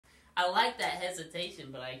I like that hesitation,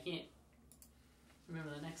 but I can't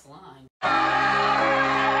remember the next line.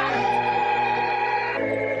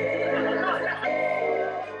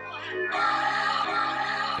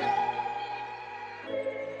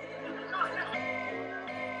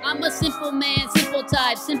 I'm a simple man, simple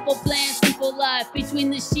type, simple plan, simple life. Between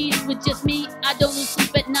the sheets with just me, I don't lose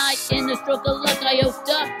sleep at night. In a stroke of luck, I yoked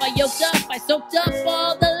up, I soaked up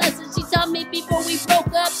all the lessons she taught me before we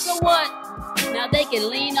broke up. So what? Now they can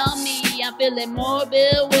lean on me. I'm feeling more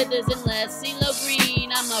Bill Withers and less CeeLo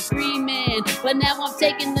Green. I'm a Freeman, but now I'm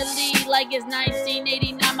taking the lead like it's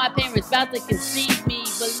 1989. My parents about to conceive me.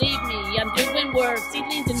 Believe me, I'm doing work.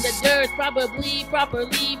 Seedlings in the dirt, probably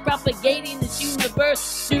properly propagating this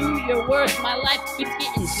universe. Do your worst. My life keeps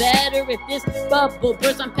getting better. If this bubble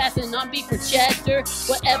bursts, I'm passing on beef for cheddar.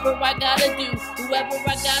 Whatever I gotta do, whoever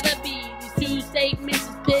I gotta be. These two statements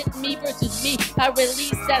is pit me versus me. I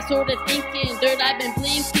release that sort of thinking. Dirt, I've been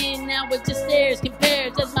blinking. Now it just stares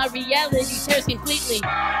compared as my reality tears completely.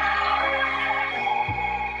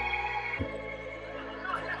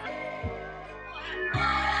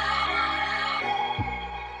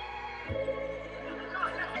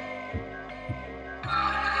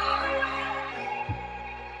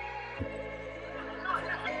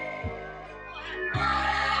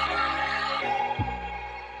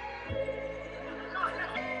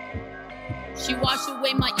 She washed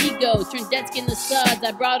away my ego, turned dead skin to suds.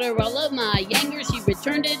 I brought her all of my anger, she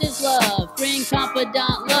returned it as love. Friend,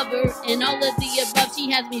 confidant, lover, and all of the above.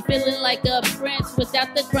 She has me feeling like a prince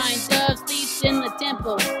without the crying doves. Sleeps in the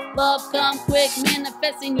temple, love come quick,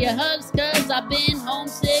 manifesting your hugs. Cause I've been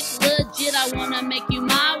homesick, legit. I wanna make you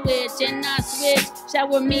my witch and not switch.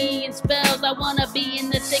 Shower me in spells, I wanna be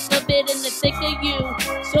in the thick of it, in the thick of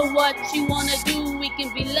you. So what you wanna do? We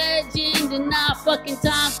can be legend and not fucking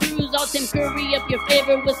Tom Cruise. I'll Tim Curry up your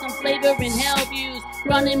favor with some flavor and hell views.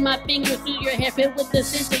 Running my fingers through your hair filled with the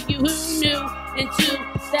sense of you. Who knew in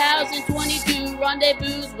 2022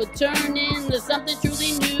 rendezvous would turn into something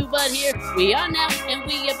truly new? But here we are now, and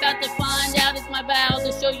we about to find out. It's my vow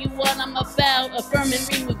to show you what I'm about. Affirm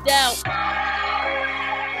and remove doubt.